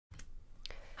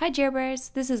Hi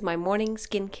Jera, this is my morning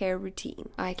skincare routine.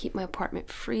 I keep my apartment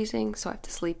freezing, so I have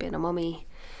to sleep in a mummy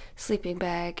sleeping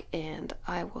bag, and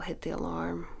I will hit the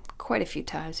alarm quite a few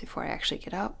times before I actually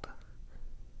get up.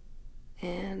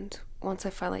 And once I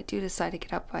finally do decide to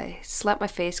get up, I slap my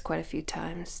face quite a few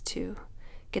times to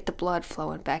get the blood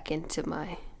flowing back into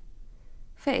my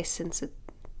face since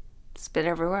it's been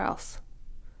everywhere else.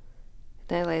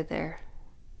 And I lay there,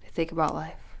 I think about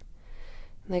life,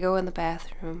 and I go in the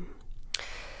bathroom.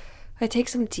 I take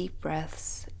some deep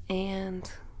breaths and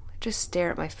I just stare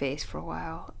at my face for a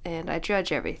while, and I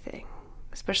judge everything,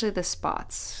 especially the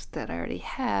spots that I already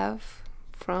have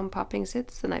from popping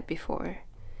zits the night before.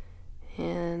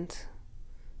 And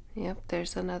yep,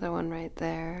 there's another one right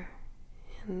there.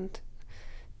 And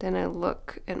then I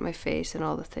look at my face and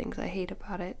all the things I hate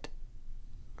about it.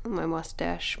 My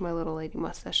mustache, my little lady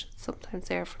mustache, is sometimes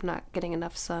there from not getting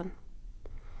enough sun.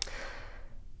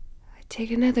 I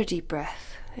take another deep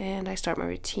breath and I start my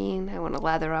routine. I want to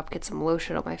lather up, get some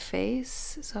lotion on my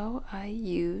face, so I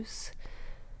use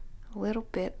a little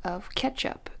bit of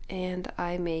ketchup and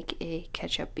I make a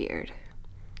ketchup beard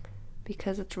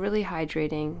because it's really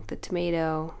hydrating. The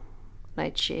tomato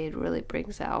nightshade really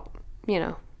brings out,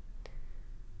 the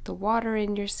water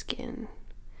in your skin.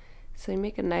 So you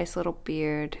make a nice little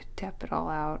beard, tap it all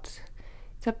out.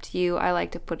 It's up to you. I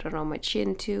like to put it on my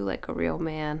chin too, like a real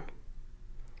man.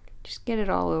 Just get it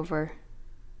all over,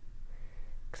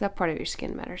 because that part of your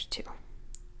skin matters too.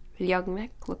 The young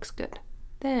neck looks good.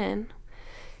 Then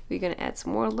we're going to add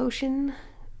some more lotion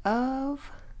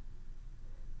of,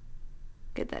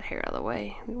 get that hair out of the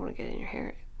way. We don't want to get in your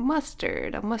hair.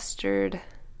 Mustard, a mustard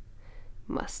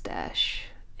mustache.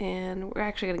 And we're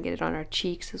actually going to get it on our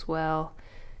cheeks as well.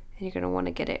 And you're going to want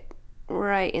to get it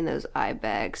right in those eye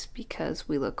bags because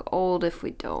we look old if we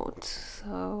don't.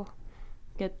 So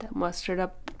get that mustard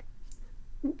up.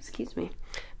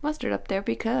 Mustard up there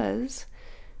because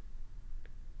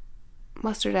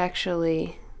mustard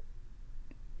actually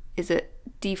is a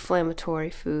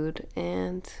deflammatory food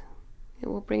and it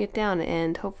will bring it down,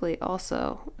 and hopefully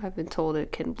also I've been told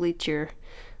it can bleach your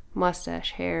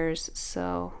mustache hairs,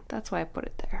 so that's why I put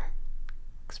it there.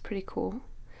 Looks pretty cool.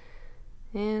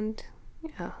 And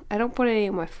yeah, I don't put any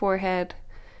on my forehead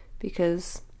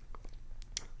because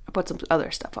I put some other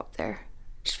stuff up there.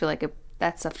 I just feel like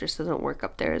that stuff just doesn't work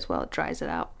up there as well. It dries it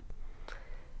out.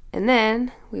 And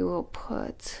then we will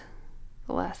put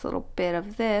the last little bit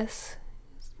of this,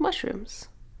 mushrooms.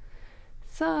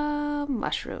 Some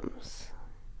mushrooms.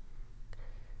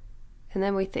 And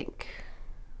then we think.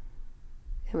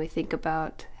 And we think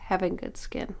about having good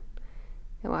skin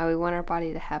and why we want our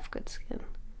body to have good skin.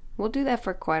 We'll do that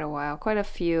for quite a while,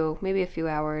 maybe a few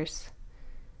hours.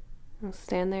 We'll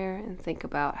stand there and think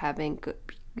about having good,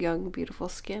 young, beautiful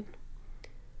skin.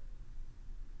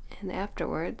 And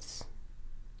afterwards,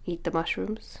 eat the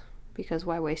mushrooms, because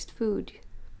why waste food?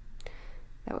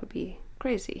 That would be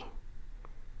crazy.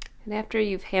 And after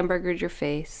you've hamburgered your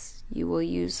face, you will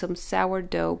use some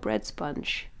sourdough bread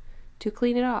sponge to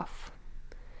clean it off,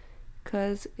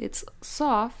 because it's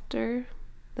softer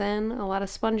than a lot of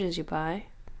sponges you buy.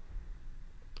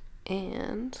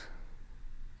 And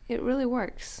it really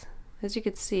works. As you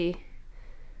can see,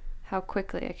 how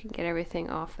quickly I can get everything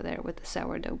off of there with the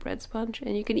sourdough bread sponge,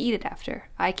 and you can eat it after.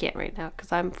 I can't right now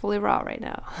because I'm fully raw right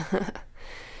now.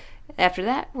 After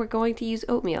that, we're going to use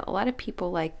oatmeal. A lot of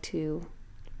people like to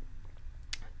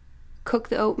cook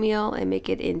the oatmeal and make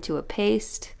it into a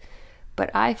paste,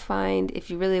 but I find if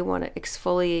you really want to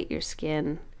exfoliate your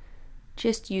skin,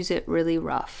 just use it really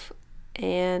rough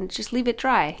and just leave it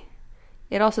dry.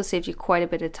 It also saves you quite a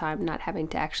bit of time not having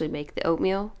to actually make the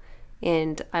oatmeal.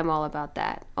 And I'm all about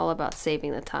that, all about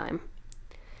saving the time.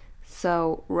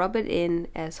 So rub it in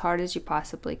as hard as you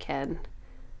possibly can.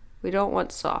 We don't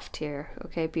want soft here,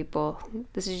 okay, people?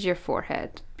 This is your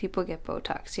forehead. People get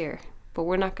Botox here, but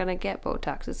we're not going to get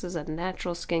Botox. This is a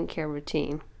natural skincare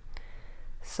routine.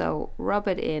 So rub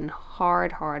it in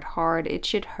hard, hard, hard. It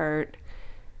should hurt.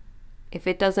 If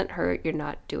it doesn't hurt, you're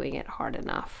not doing it hard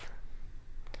enough.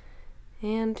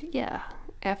 And yeah,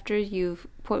 after you've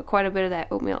put quite a bit of that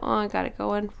oatmeal on, got it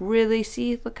going, really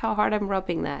see, look how hard I'm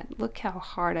rubbing that. Look how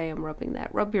hard I am rubbing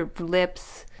that. Rub your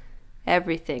lips,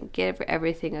 everything. Give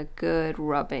everything a good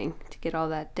rubbing to get all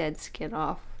that dead skin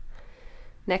off.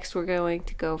 Next, we're going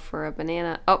to go for a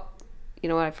banana. Oh, you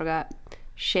know what I forgot?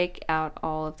 Shake out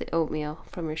all of the oatmeal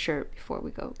from your shirt before we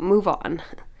go. Move on.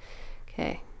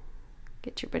 Okay,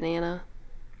 get your banana.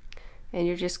 And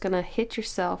you're just going to hit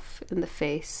yourself in the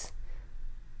face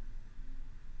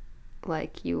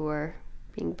like you were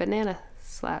being banana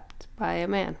slapped by a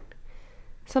man.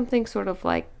 Something sort of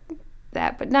like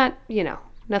that, but not,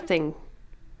 nothing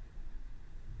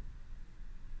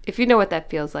If you know what that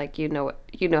feels like, you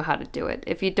know how to do it.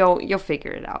 If you don't, you'll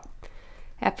figure it out.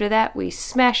 After that, we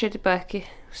smash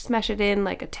it in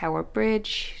like a tower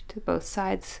bridge to both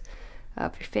sides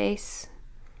of your face,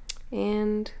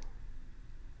 and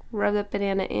rub that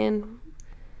banana in.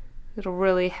 It'll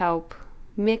really help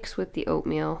mix with the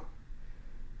oatmeal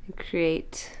and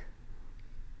create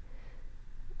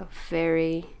a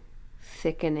very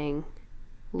thickening,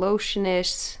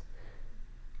 lotionish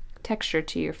texture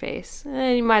to your face.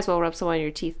 And you might as well rub some on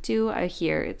your teeth too. I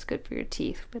hear it's good for your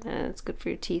teeth. Banana, it's good for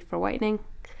your teeth for whitening.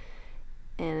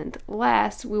 And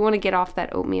last, we want to get off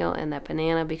that oatmeal and that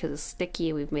banana because it's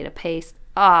sticky. We've made a paste.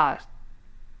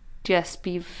 Just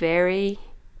be very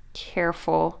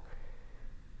careful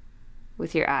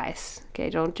with your eyes.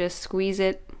 Okay, don't just squeeze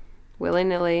it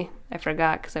willy-nilly. I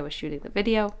forgot because I was shooting the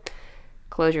video.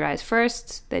 Close your eyes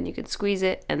first, then you can squeeze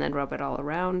it and then rub it all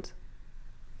around.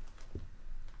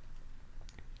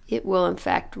 It will in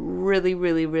fact really,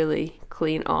 really, really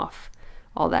clean off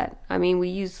all that. I mean, we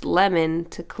use lemon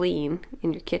to clean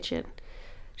in your kitchen.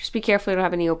 Just be careful you don't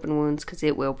have any open wounds because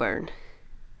it will burn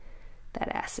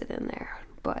that acid in there.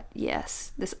 But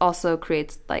yes, this also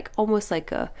creates like almost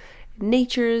like a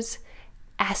nature's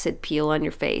acid peel on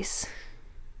your face.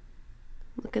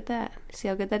 Look at that. See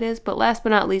how good that is? But last but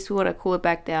not least, we want to cool it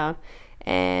back down,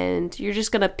 and you're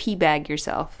just going to pee bag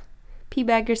yourself. Pee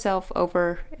bag yourself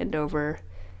over and over,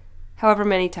 however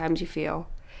many times you feel.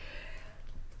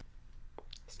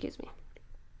 Excuse me.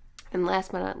 And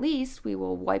last but not least, we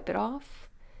will wipe it off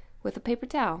with a paper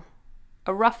towel.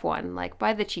 A rough one, like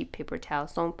buy the cheap paper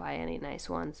towels. Don't buy any nice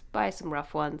ones. Buy some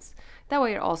rough ones. That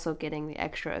way you're also getting the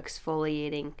extra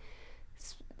exfoliating.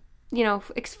 You know,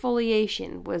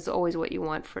 exfoliation was always what you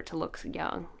want for it to look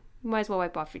young. You might as well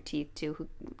wipe off your teeth too.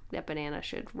 That banana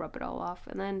should rub it all off.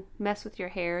 And then mess with your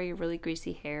hair, your really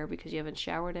greasy hair, because you haven't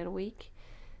showered in a week.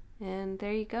 And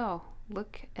there you go.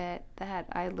 Look at that.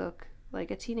 I look like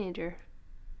a teenager.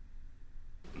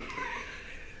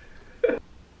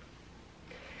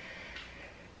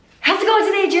 How's it going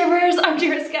today, Jerers? I'm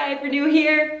Jera Sky for new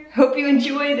here. Hope you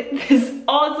enjoyed this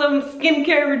awesome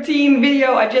skincare routine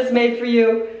video I just made for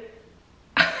you.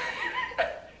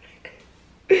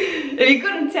 If you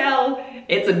couldn't tell,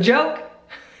 it's a joke.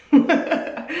 None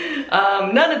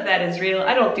of that is real.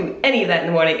 I don't do any of that in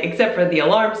the morning except for the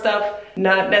alarm stuff.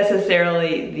 Not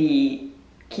necessarily the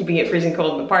keeping it freezing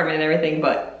cold in the apartment and everything,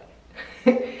 but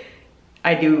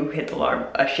I do hit the alarm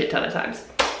a shit ton of times.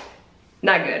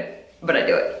 Not good, but I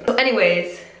do it. So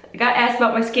anyways, I got asked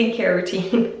about my skincare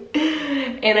routine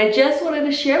and I just wanted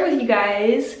to share with you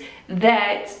guys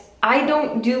that I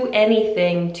don't do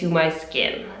anything to my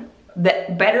skin.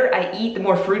 The better I eat, the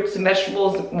more fruits and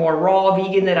vegetables, the more raw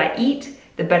vegan that I eat,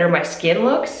 the better my skin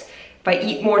looks. If I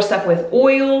eat more stuff with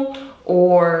oil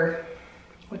or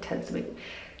what tends to be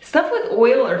stuff with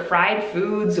oil or fried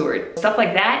foods or stuff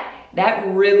like that, that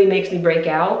really makes me break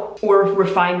out. Or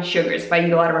refined sugars. If I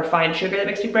eat a lot of refined sugar, that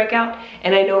makes me break out.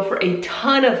 And I know for a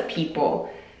ton of people,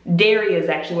 dairy is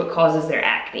actually what causes their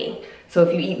acne. So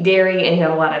if you eat dairy and you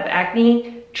have a lot of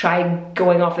acne, try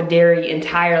going off of dairy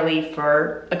entirely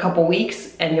for a couple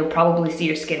weeks and you'll probably see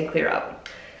your skin clear up.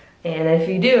 And if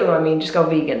you do, I mean, just go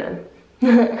vegan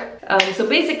then. So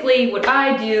basically what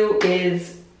I do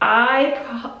is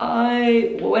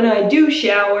when I do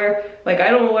shower, like I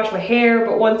don't wash my hair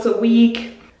but once a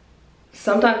week.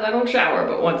 Sometimes I don't shower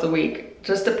but once a week.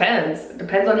 Just depends. It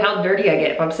depends on how dirty I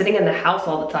get. If I'm sitting in the house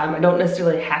all the time, I don't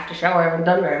necessarily have to shower. I haven't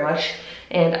done very much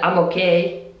and I'm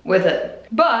okay with it.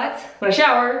 But when I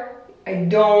shower, I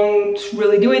don't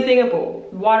really do anything. I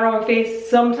put water on my face.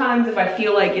 Sometimes if I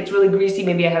feel like it's really greasy,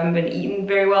 maybe I haven't been eating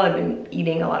very well. I've been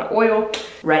eating a lot of oil.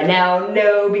 Right now,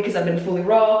 no, because I've been fully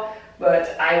raw.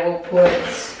 But I will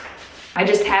I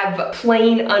just have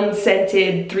plain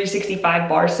unscented 365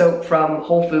 bar soap from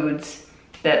Whole Foods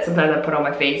that sometimes I put on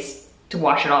my face to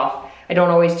wash it off. I don't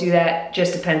always do that.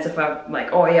 Just depends if I'm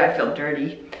like, oh yeah, I feel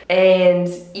dirty. And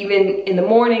even in the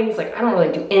mornings, like I don't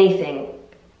really do anything.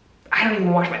 I don't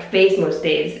even wash my face most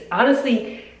days.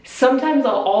 Honestly, sometimes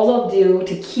all I'll do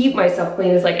to keep myself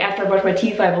clean is like after I brush my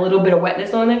teeth, I have a little bit of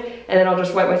wetness on it, and then I'll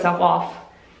just wipe myself off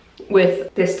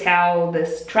with this towel,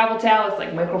 this travel towel. It's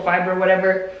like microfiber or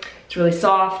whatever. It's really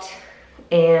soft,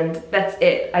 and that's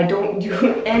it. I don't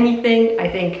do anything. I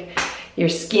think your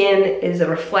skin is a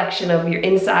reflection of your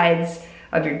insides,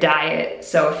 of your diet.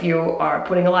 So if you are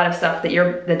putting a lot of stuff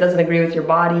that doesn't agree with your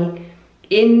body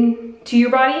into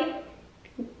your body,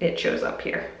 it shows up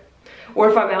here. Or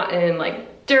if I'm out in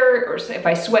like dirt, or if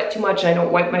I sweat too much and I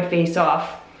don't wipe my face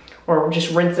off or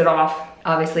just rinse it off,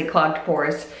 obviously clogged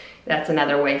pores, that's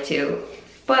another way too.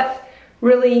 But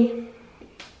really,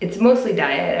 It's mostly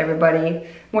diet, everybody.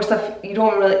 More stuff, you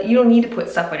don't need to put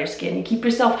stuff on your skin. You keep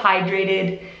yourself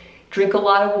hydrated, drink a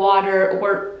lot of water,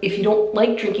 or if you don't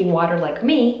like drinking water like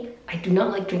me, I do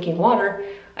not like drinking water,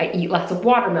 I eat lots of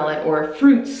watermelon or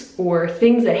fruits or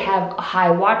things that have a high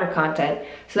water content,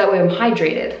 so that way I'm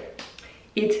hydrated.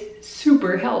 It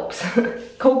super helps.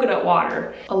 Coconut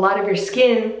water. A lot of your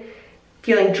skin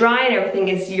feeling dry and everything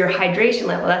is your hydration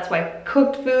level. That's why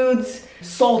cooked foods,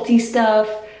 salty stuff,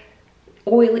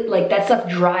 oily, like that stuff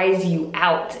dries you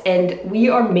out. And we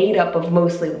are made up of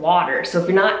mostly water. So if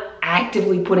you're not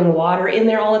actively putting water in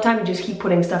there all the time, you just keep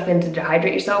putting stuff in to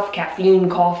dehydrate yourself, caffeine,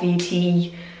 coffee,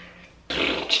 tea,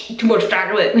 too much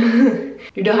chocolate.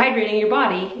 You're dehydrating your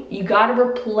body. You gotta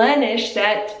replenish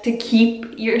that to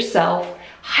keep yourself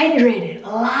hydrated,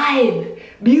 alive,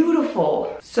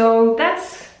 beautiful. So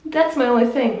that's my only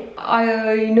thing.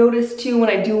 I notice too when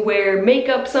I do wear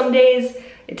makeup some days,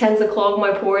 it tends to clog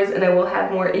my pores and I will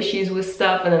have more issues with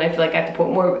stuff, and then I feel like I have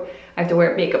to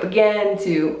wear makeup again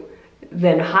to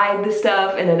then hide the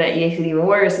stuff, and then that makes it even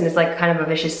worse, and it's like kind of a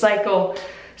vicious cycle.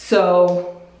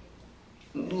 So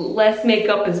less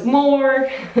makeup is more,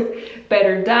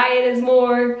 better diet is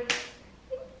more,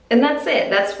 and that's it.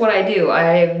 That's what I do.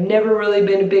 I've never really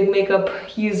been a big makeup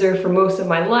user for most of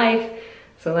my life,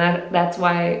 so that's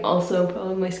why also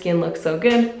probably my skin looks so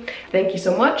good. Thank you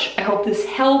so much. I hope this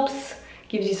helps,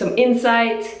 gives you some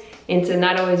insight into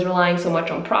not always relying so much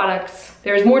on products.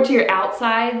 There's more to your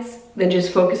outsides than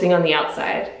just focusing on the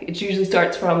outside. It usually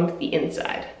starts from the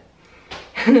inside.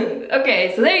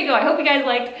 Okay, so there you go. I hope you guys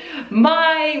liked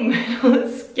my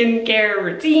minimalist skincare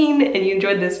routine and you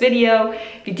enjoyed this video.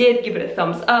 If you did, give it a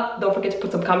thumbs up. Don't forget to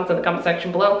put some comments in the comment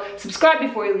section below. Subscribe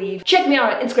before you leave. Check me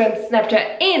out on Instagram,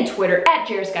 Snapchat, and Twitter at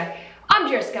Jera Sky.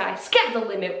 I'm Jera Sky. Sky's the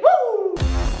limit. Woo!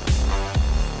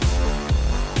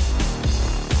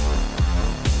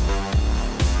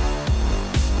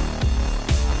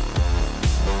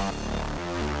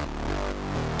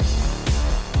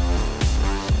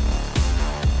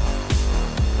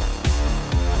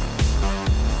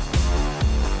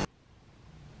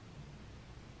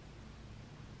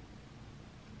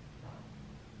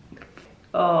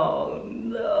 Oh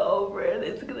no,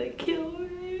 Brandon's gonna kill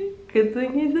me. Good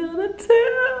thing he's out of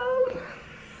town.